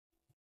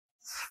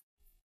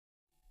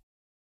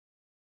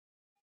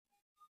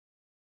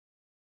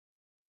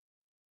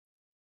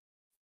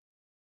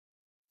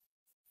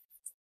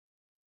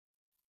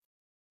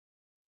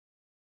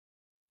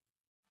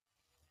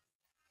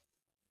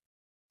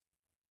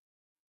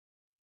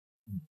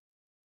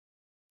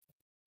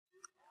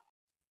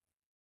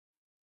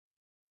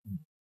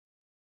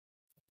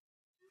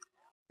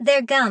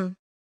They're gum.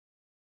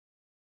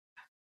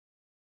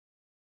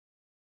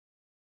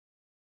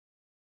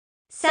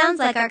 Sounds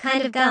like our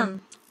kind of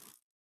gum.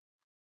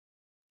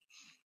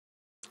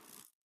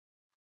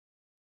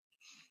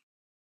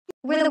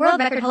 We're the world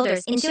record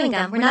holders in chewing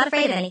gum. We're not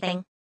afraid of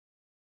anything.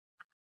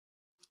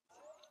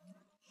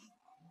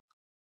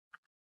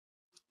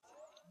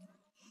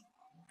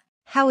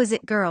 How is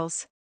it,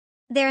 girls?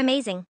 They're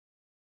amazing.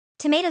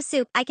 Tomato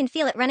soup, I can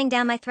feel it running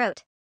down my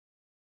throat.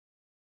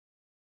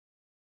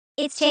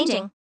 It's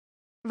changing.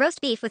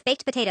 Roast beef with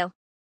baked potato.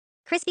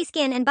 Crispy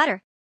skin and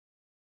butter.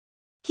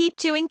 Keep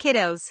chewing,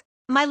 kiddos.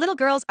 My little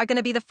girls are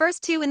gonna be the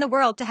first two in the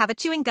world to have a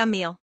chewing gum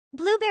meal.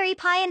 Blueberry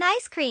pie and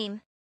ice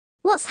cream.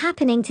 What's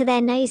happening to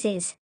their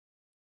noses?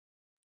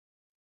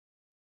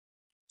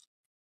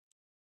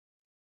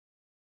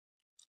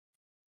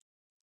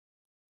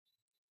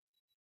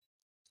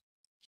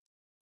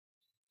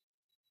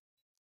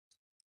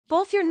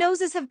 Both your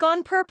noses have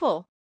gone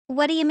purple.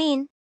 What do you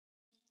mean?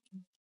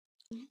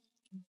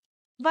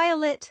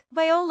 Violet,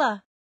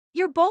 Viola,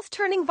 you're both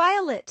turning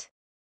violet.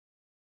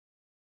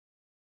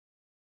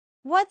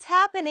 What's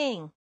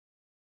happening?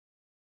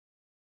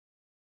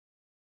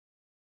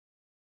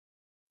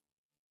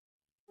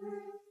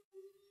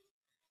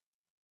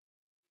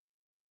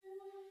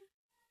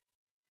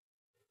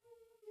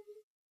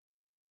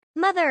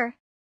 Mother,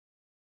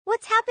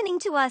 what's happening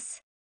to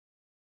us?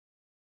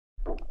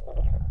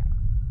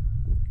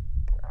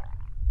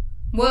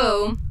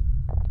 Whoa.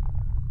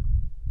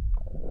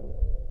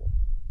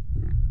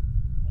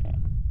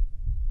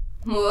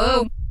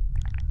 Whoa.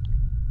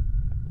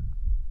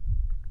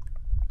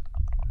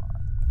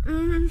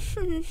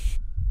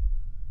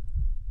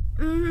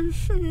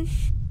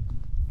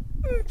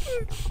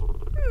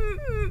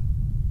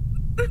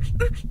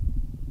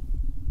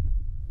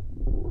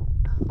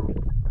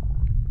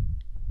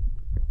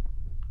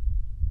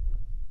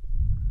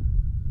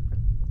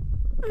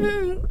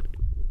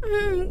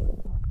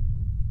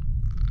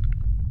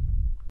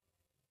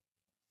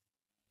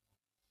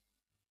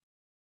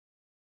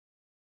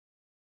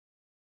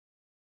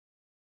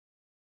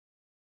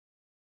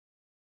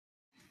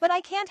 But I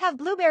can't have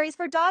blueberries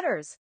for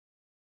daughters.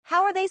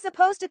 How are they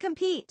supposed to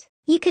compete?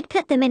 You could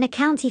put them in a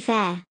county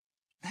fair.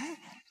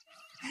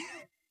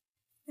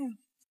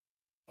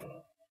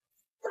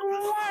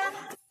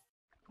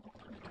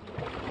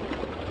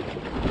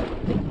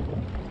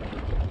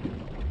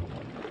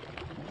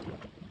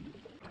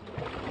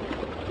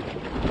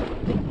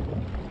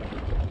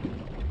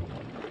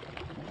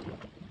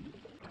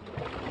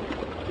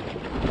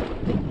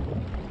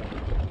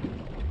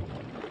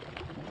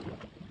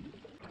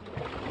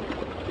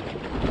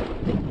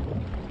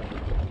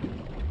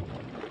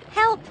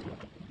 Help!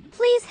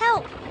 Please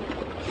help!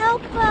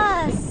 Help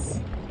us!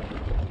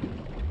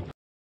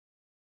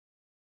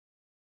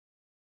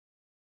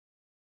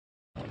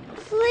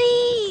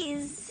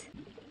 Please!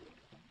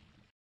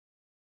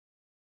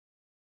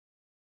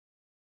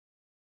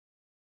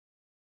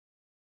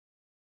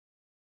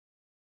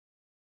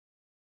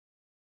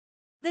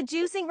 The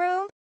juicing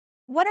room?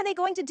 What are they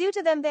going to do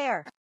to them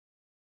there?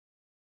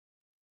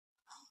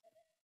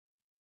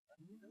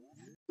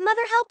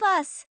 Mother, help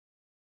us!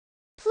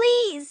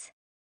 Please!